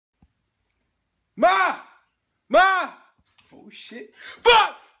Ma! Oh shit.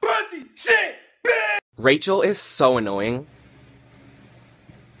 Fuck! Pussy! Shit! Bitch! Rachel is so annoying.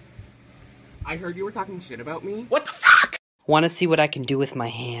 I heard you were talking shit about me. What the fuck? Want to see what I can do with my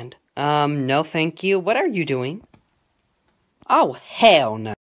hand? No thank you. What are you doing? Oh, hell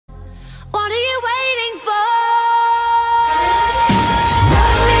no. What are you waiting for?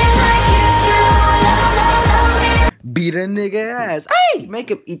 Beat a nigga ass. Hey! Make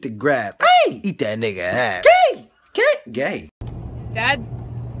him eat the grass. Hey! Eat that nigga ass. Gay. Dad?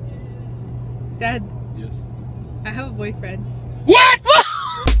 Yes. I have a boyfriend. What?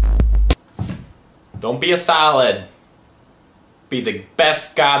 Don't be a salad. Be the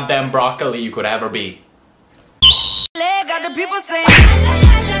best goddamn broccoli you could ever be. Got the people saying,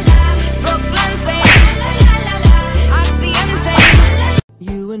 Brooklyn saying, I see insane.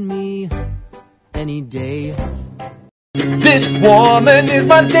 You and me, any day. This woman is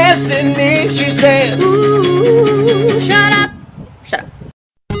my destiny, she said. Ooh, shut up. Shut up.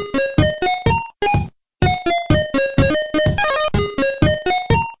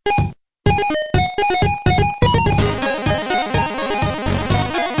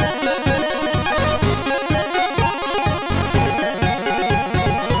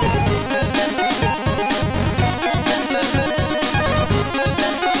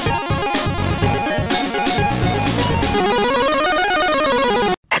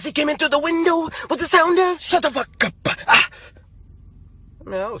 As he came into the window, what's the sound of? Shut the fuck up.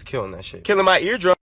 Man, I was killing that shit. Killing my eardrum.